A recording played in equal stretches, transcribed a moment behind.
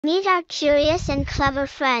Meet our curious and clever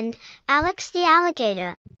friend, Alex the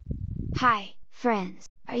alligator. Hi, friends.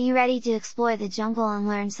 Are you ready to explore the jungle and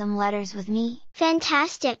learn some letters with me?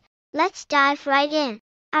 Fantastic! Let's dive right in.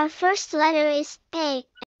 Our first letter is A.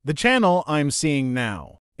 The channel I'm seeing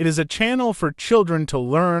now. It is a channel for children to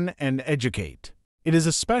learn and educate. It is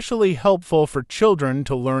especially helpful for children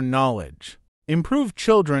to learn knowledge. Improve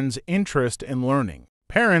children's interest in learning.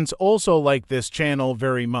 Parents also like this channel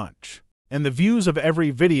very much, and the views of every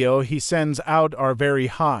video he sends out are very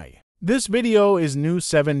high. This video is new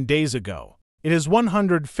 7 days ago. It has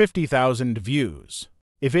 150,000 views.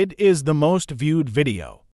 If it is the most viewed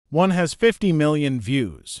video, one has 50 million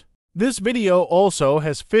views. This video also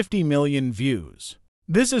has 50 million views.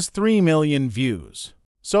 This is 3 million views.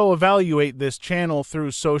 So evaluate this channel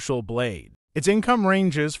through Social Blade. Its income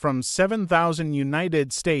ranges from $7,000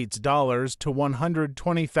 United States dollars to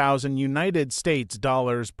 $120,000 United States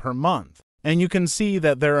dollars per month, and you can see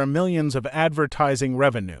that there are millions of advertising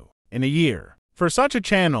revenue in a year. For such a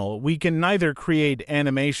channel, we can neither create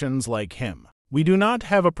animations like him. We do not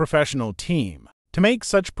have a professional team to make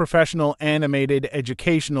such professional animated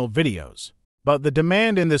educational videos, but the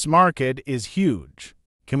demand in this market is huge.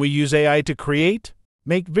 Can we use AI to create?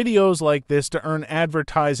 Make videos like this to earn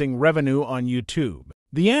advertising revenue on YouTube?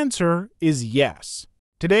 The answer is yes.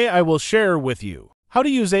 Today I will share with you how to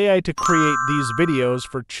use AI to create these videos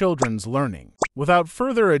for children's learning. Without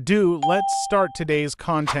further ado, let's start today's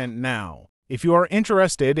content now. If you are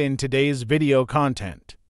interested in today's video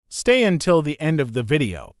content, stay until the end of the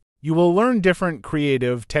video. You will learn different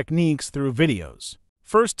creative techniques through videos.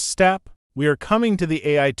 First step, we are coming to the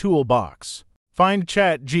AI toolbox. Find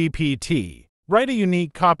Chat GPT. Write a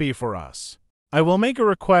unique copy for us. I will make a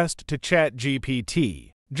request to Chat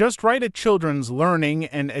GPT. Just write a children's learning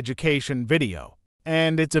and education video,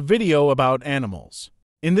 and it's a video about animals.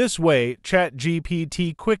 In this way, Chat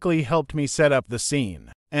GPT quickly helped me set up the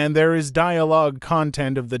scene, and there is dialogue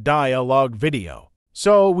content of the dialogue video.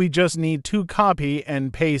 So we just need to copy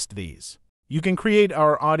and paste these. You can create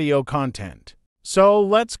our audio content. So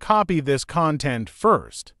let's copy this content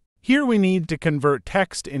first. Here we need to convert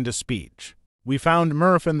text into speech. We found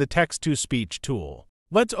Murph in the text-to-speech tool.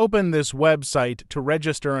 Let's open this website to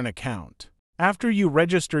register an account. After you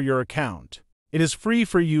register your account, it is free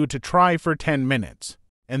for you to try for 10 minutes,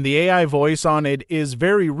 and the AI voice on it is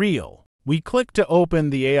very real. We click to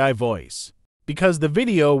open the AI voice, because the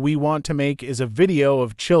video we want to make is a video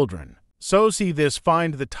of children. So see this,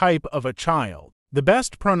 find the type of a child. The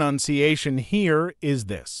best pronunciation here is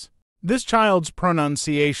this. This child's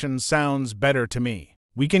pronunciation sounds better to me.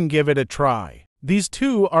 We can give it a try. These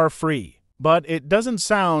two are free, but it doesn't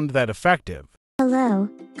sound that effective. Hello,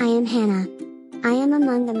 I am Hannah. I am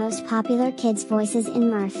among the most popular kids' voices in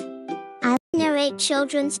Murph. I narrate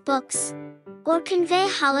children's books or convey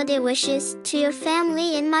holiday wishes to your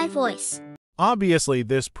family in my voice. Obviously,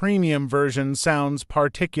 this premium version sounds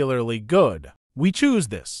particularly good. We choose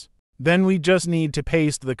this. Then we just need to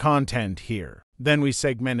paste the content here. Then we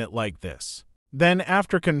segment it like this. Then,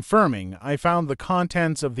 after confirming, I found the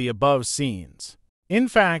contents of the above scenes. In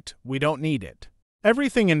fact, we don't need it.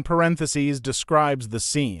 Everything in parentheses describes the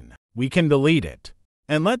scene. We can delete it.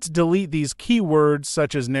 And let's delete these keywords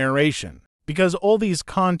such as narration, because all these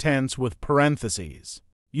contents with parentheses.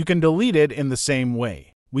 You can delete it in the same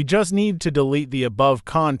way. We just need to delete the above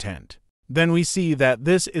content. Then we see that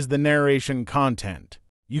this is the narration content.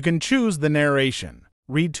 You can choose the narration.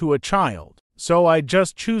 Read to a child. So I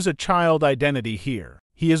just choose a child identity here.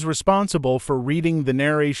 He is responsible for reading the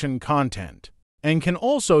narration content, and can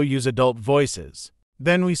also use adult voices.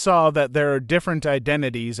 Then we saw that there are different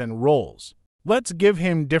identities and roles. Let's give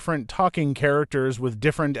him different talking characters with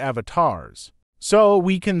different avatars, so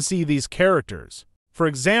we can see these characters. For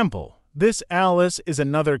example, this Alice is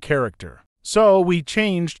another character. So we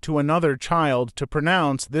changed to another child to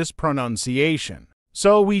pronounce this pronunciation.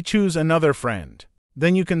 So we choose another friend.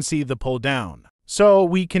 Then you can see the pull down. So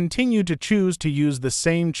we continue to choose to use the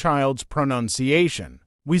same child's pronunciation.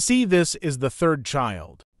 We see this is the third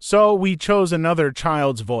child. So we chose another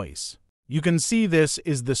child's voice. You can see this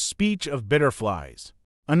is the speech of butterflies.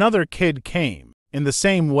 Another kid came. In the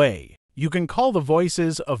same way, you can call the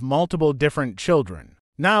voices of multiple different children.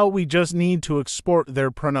 Now we just need to export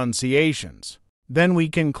their pronunciations. Then we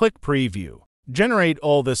can click preview. Generate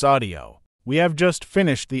all this audio. We have just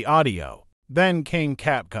finished the audio. Then came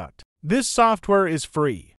CapCut. This software is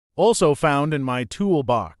free, also found in my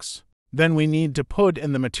toolbox. Then we need to put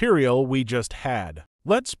in the material we just had.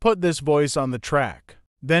 Let's put this voice on the track.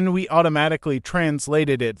 Then we automatically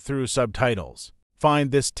translated it through subtitles.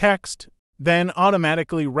 Find this text, then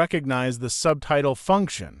automatically recognize the subtitle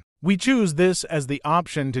function. We choose this as the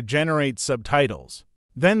option to generate subtitles,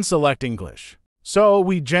 then select English. So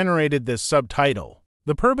we generated this subtitle.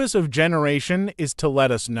 The purpose of generation is to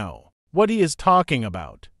let us know what he is talking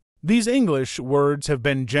about. These English words have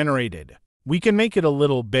been generated. We can make it a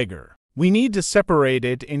little bigger. We need to separate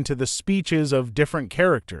it into the speeches of different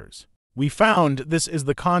characters. We found this is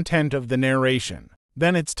the content of the narration.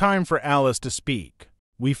 Then it's time for Alice to speak.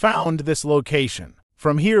 We found this location.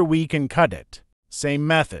 From here we can cut it. Same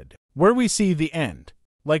method. Where we see the end.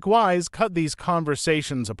 Likewise, cut these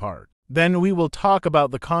conversations apart. Then we will talk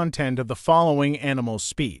about the content of the following animal's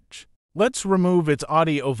speech. Let's remove its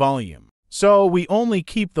audio volume. So we only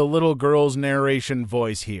keep the little girl's narration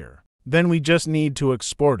voice here. Then we just need to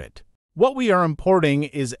export it. What we are importing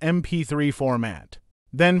is MP3 format.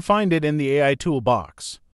 Then find it in the AI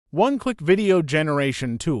toolbox. One-click video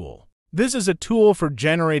generation tool. This is a tool for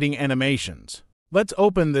generating animations. Let's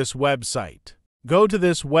open this website. Go to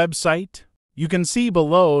this website. You can see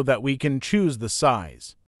below that we can choose the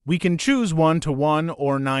size. We can choose 1:1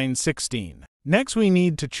 or 9:16. Next we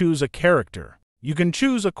need to choose a character. You can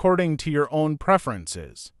choose according to your own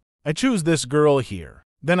preferences. I choose this girl here.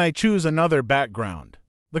 Then I choose another background.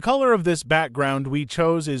 The color of this background we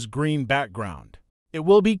chose is green background. It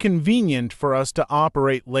will be convenient for us to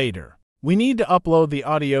operate later. We need to upload the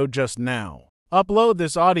audio just now. Upload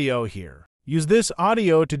this audio here. Use this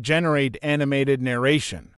audio to generate animated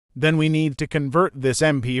narration. Then we need to convert this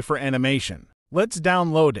MP for animation. Let's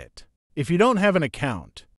download it. If you don't have an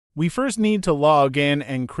account, we first need to log in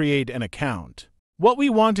and create an account. What we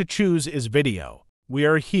want to choose is video. We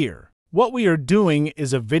are here. What we are doing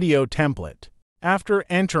is a video template. After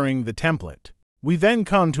entering the template, we then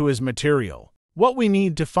come to his material. What we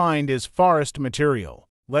need to find is forest material.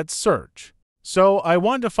 Let's search. So I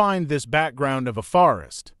want to find this background of a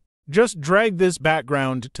forest. Just drag this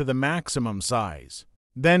background to the maximum size.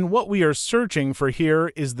 Then what we are searching for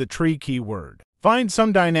here is the tree keyword. Find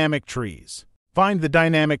some dynamic trees. Find the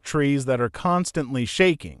dynamic trees that are constantly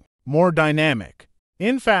shaking. More dynamic.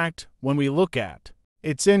 In fact, when we look at,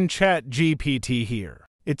 it's in Chat GPT here.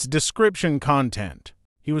 It's description content.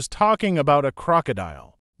 He was talking about a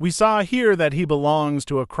crocodile. We saw here that he belongs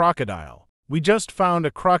to a crocodile. We just found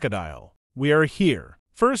a crocodile. We are here.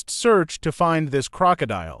 First search to find this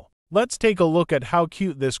crocodile. Let's take a look at how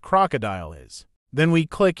cute this crocodile is. Then we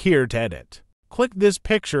click here to edit. Click this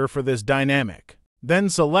picture for this dynamic. Then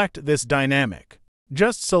select this dynamic.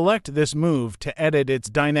 Just select this move to edit its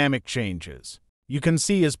dynamic changes. You can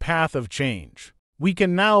see his path of change. We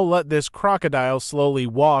can now let this crocodile slowly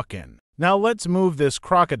walk in. Now let's move this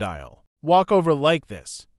crocodile. Walk over like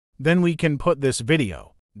this. Then we can put this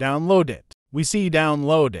video. Download it. We see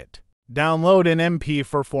download it. Download in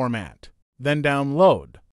MP4 format. Then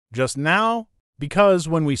download. Just now, because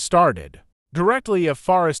when we started, directly a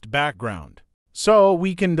forest background. So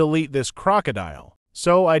we can delete this crocodile.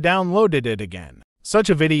 So I downloaded it again. Such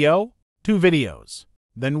a video, 2 videos.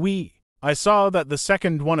 Then I saw that the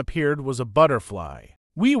second one appeared was a butterfly.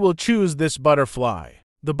 We will choose this butterfly.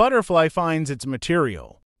 The butterfly finds its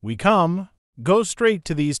material. We go straight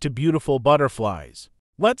to these 2 beautiful butterflies.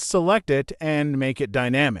 Let's select it and make it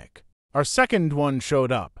dynamic. Our second one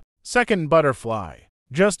showed up. Second butterfly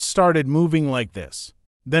just started moving like this.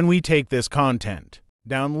 Then we take this content.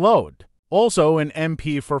 Download. Also in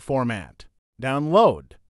MP4 format.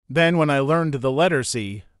 Download. Then when I learned the letter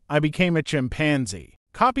C, I became a chimpanzee.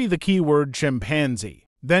 Copy the keyword chimpanzee.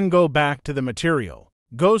 Then go back to the material.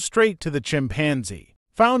 Go straight to the chimpanzee.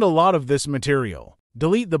 Found a lot of this material.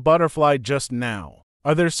 Delete the butterfly just now.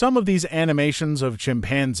 Are there some of these animations of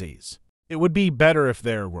chimpanzees? It would be better if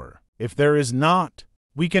there were. If there is not,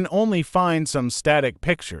 we can only find some static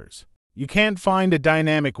pictures. You can't find a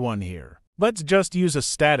dynamic one here. Let's just use a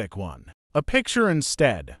static one. A picture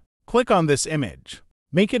instead. Click on this image.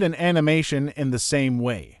 Make it an animation in the same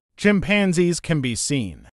way. Chimpanzees can be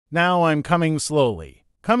seen. Now I'm coming slowly.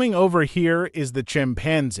 Coming over here is the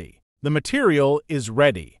chimpanzee. The material is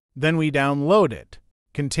ready. Then we download it.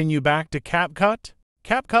 Continue back to CapCut.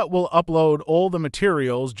 CapCut will upload all the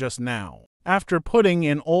materials just now. After putting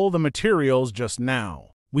in all the materials just now,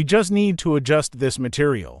 we just need to adjust this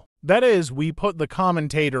material. That is, we put the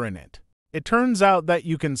commentator in it. It turns out that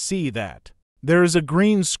you can see that there is a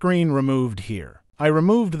green screen removed here. I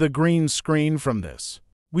removed the green screen from this.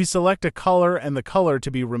 We select a color and the color to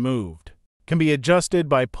be removed can be adjusted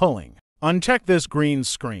by pulling. Uncheck this green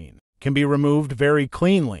screen. Can be removed very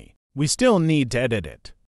cleanly. We still need to edit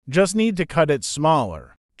it. Just need to cut it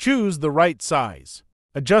smaller. Choose the right size.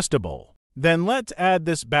 Adjustable. Then let's add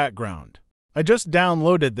this background. I just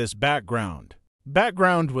downloaded this background.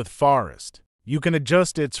 Background with forest. You can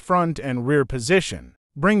adjust its front and rear position.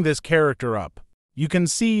 Bring this character up. You can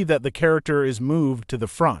see that the character is moved to the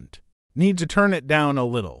front. Need to turn it down a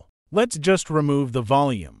little. Let's just remove the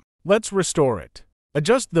volume. Let's restore it.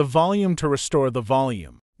 Adjust the volume to restore the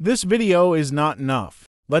volume. This video is not enough.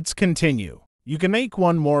 Let's continue. You can make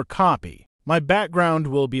one more copy. My background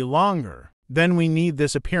will be longer. Then we need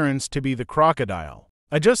this appearance to be the crocodile.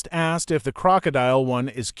 I just asked if the crocodile one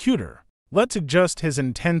is cuter. Let's adjust his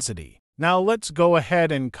intensity. Now let's go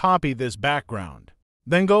ahead and copy this background.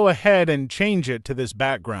 Then go ahead and change it to this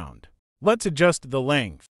background. Let's adjust the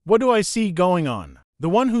length. What do I see going on? The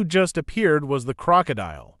one who just appeared was the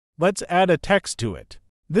crocodile. Let's add a text to it.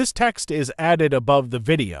 This text is added above the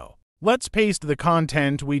video. Let's paste the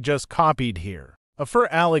content we just copied here. A fur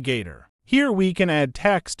alligator. Here we can add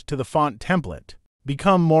text to the font template.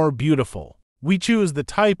 Become more beautiful. We choose the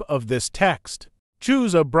type of this text.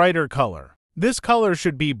 Choose a brighter color. This color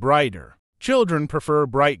should be brighter. Children prefer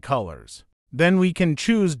bright colors. Then we can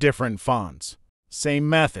choose different fonts. Same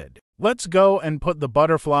method. Let's go and put the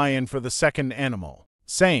butterfly in for the second animal.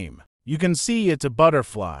 Same. You can see it's a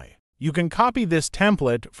butterfly. You can copy this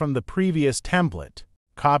template from the previous template.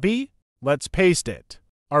 Copy. Let's paste it.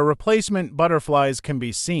 Our replacement butterflies can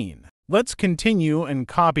be seen. Let's continue and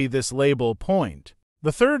copy this label point.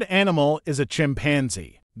 The third animal is a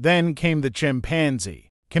chimpanzee. Then came the chimpanzee.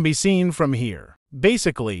 Can be seen from here.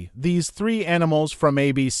 Basically, these three animals from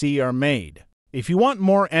ABC are made. If you want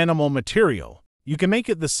more animal material, you can make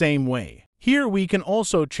it the same way. Here we can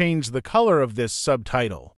also change the color of this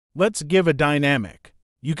subtitle. Let's give a dynamic.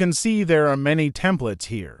 You can see there are many templates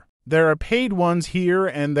here. There are paid ones here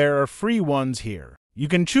and there are free ones here. You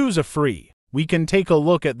can choose a free. We can take a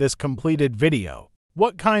look at this completed video.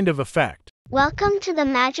 What kind of effect? Welcome to the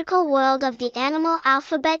magical world of the animal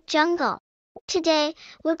alphabet jungle. Today,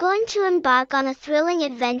 we're going to embark on a thrilling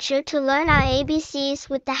adventure to learn our ABCs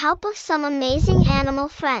with the help of some amazing animal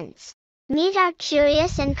friends. Meet our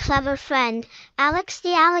curious and clever friend, Alex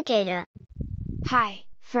the alligator. Hi,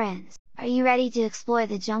 friends. Are you ready to explore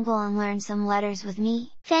the jungle and learn some letters with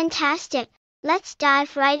me? Fantastic! Let's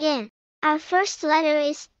dive right in. Our first letter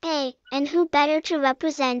is A, and who better to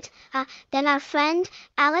represent than our friend,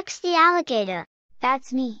 Alex the alligator?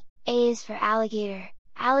 That's me. A is for alligator.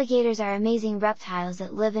 Alligators are amazing reptiles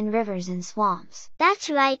that live in rivers and swamps. That's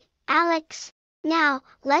right, Alex. Now,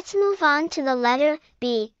 let's move on to the letter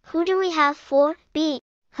B. Who do we have for B?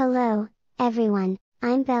 Hello, everyone.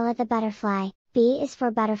 I'm Bella the butterfly. B is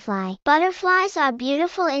for butterfly. Butterflies are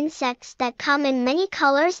beautiful insects that come in many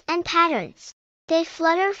colors and patterns. They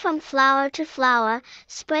flutter from flower to flower,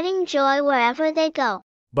 spreading joy wherever they go.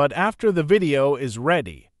 But after the video is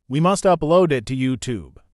ready, we must upload it to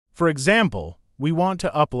YouTube. For example, we want to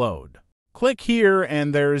upload. Click here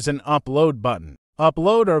and there is an upload button.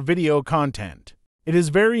 Upload our video content. It is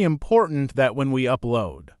very important that when we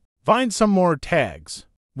upload, find some more tags.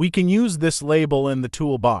 We can use this label in the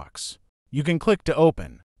toolbox. You can click to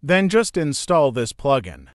open. Then just install this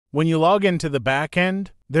plugin. When you log into the backend,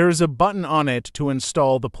 there is a button on it to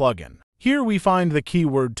install the plugin. Here we find the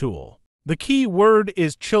keyword tool. The keyword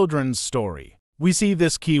is children's story. We see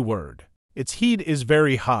this keyword. Its heat is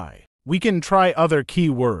very high. We can try other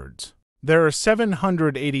keywords. There are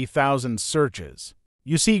 780,000 searches.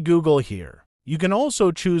 You see Google here. You can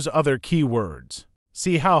also choose other keywords.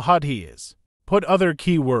 See how hot he is. Put other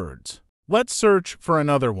keywords. Let's search for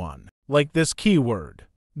another one, like this keyword.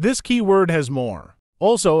 This keyword has more.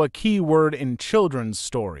 Also a keyword in children's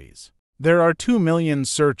stories. There are 2 million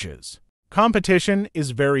searches. Competition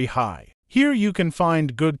is very high. Here you can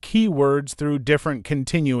find good keywords through different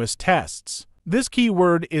continuous tests. This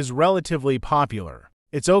keyword is relatively popular.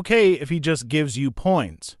 It's okay if he just gives you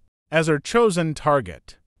points as our chosen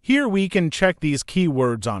target. Here we can check these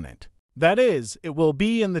keywords on it. That is, it will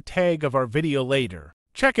be in the tag of our video later.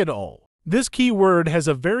 Check it all. This keyword has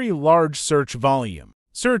a very large search volume.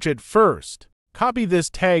 Search it first. Copy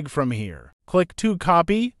this tag from here. Click to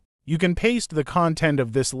copy. You can paste the content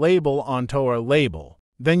of this label onto our label.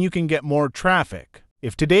 Then you can get more traffic.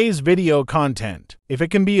 If today's video content, if it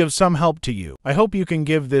can be of some help to you, I hope you can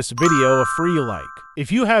give this video a free like.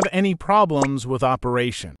 If you have any problems with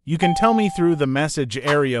operation, you can tell me through the message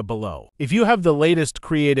area below. If you have the latest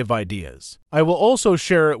creative ideas, I will also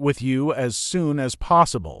share it with you as soon as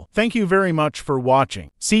possible. Thank you very much for watching.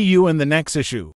 See you in the next issue.